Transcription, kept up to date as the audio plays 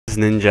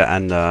Ninja,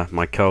 and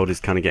my cold is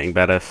kind of getting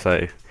better,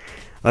 so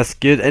that's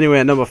good. Anyway,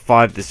 at number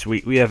 5 this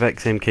week we have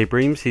xAMK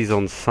BreaMz. He's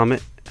on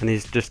Summit and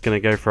he's just going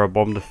to go for a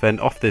bomb defend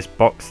off this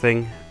box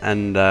thing,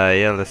 and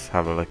yeah, let's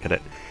have a look at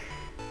it.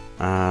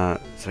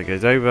 So it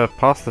goes over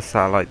past the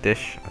satellite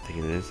dish, I think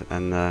it is,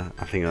 and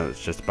I think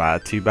that's just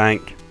about a 2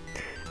 bank.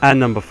 And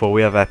number 4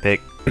 we have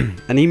Epic,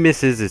 and he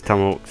misses his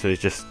Tomahawk, so he's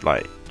just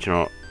like, do you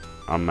know what,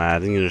 I'm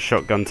mad, I'm going to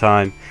shotgun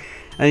time,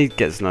 and he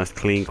gets a nice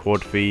clean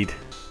quad feed.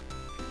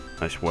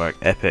 Nice work,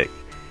 Epic.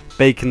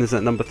 Bacon is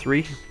at number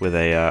 3 with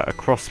a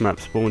cross map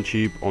spawn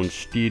tube on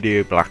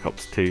Studio Black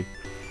Ops 2,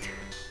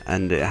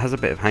 and it has a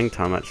bit of hang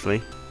time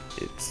actually.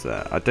 It's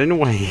I don't know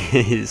why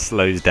it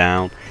slows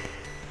down,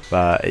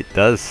 but it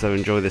does, so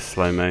enjoy this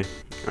slow-mo.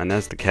 And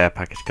as the care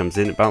package comes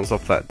in, it bounces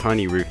off that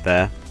tiny roof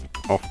there,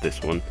 off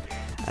this one,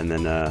 and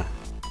then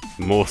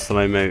more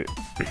slow-mo,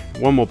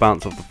 one more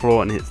bounce off the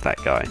floor and hits that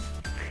guy.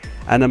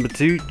 At number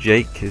 2,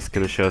 Jake is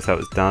going to show us how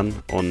it's done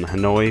on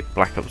Hanoi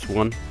Black Ops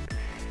 1.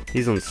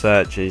 He's on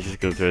search and he's just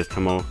going to throw his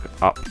Tomahawk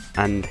up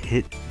and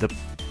hit the,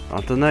 I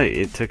don't know,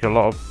 it took a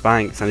lot of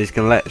banks, and he's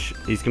going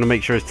to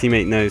make sure his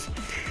teammate knows.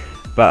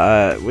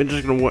 But we're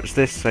just going to watch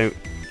this. So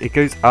it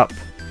goes up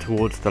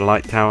towards the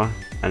light tower,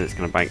 and it's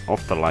going to bank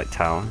off the light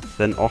tower,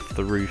 then off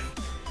the roof,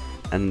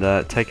 and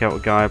take out a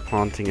guy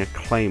planting a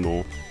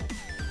claymore.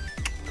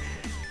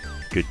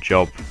 Good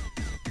job,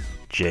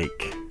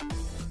 Jake.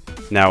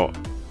 Now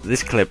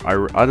this clip, I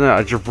don't know,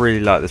 I just really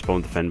like this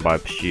bomb defend by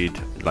Pursued.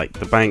 Like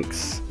the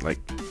banks, like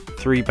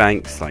 3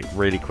 banks, like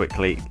really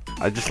quickly.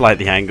 I just like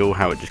the angle,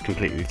 how it just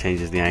completely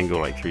changes the angle,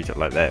 like 3 to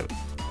like there,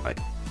 like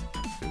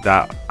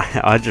that.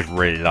 I just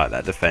really like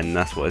that defend.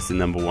 That's what is the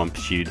number 1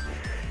 Pursued.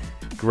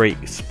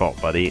 Great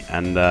spot, buddy.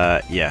 And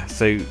yeah,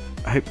 so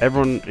I hope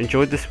everyone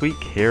enjoyed this week.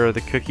 Here are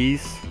the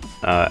cookies.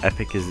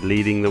 Epic is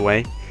leading the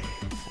way,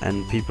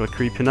 and people are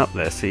creeping up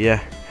there. So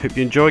yeah, hope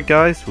you enjoyed,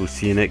 guys. We'll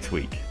see you next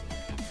week.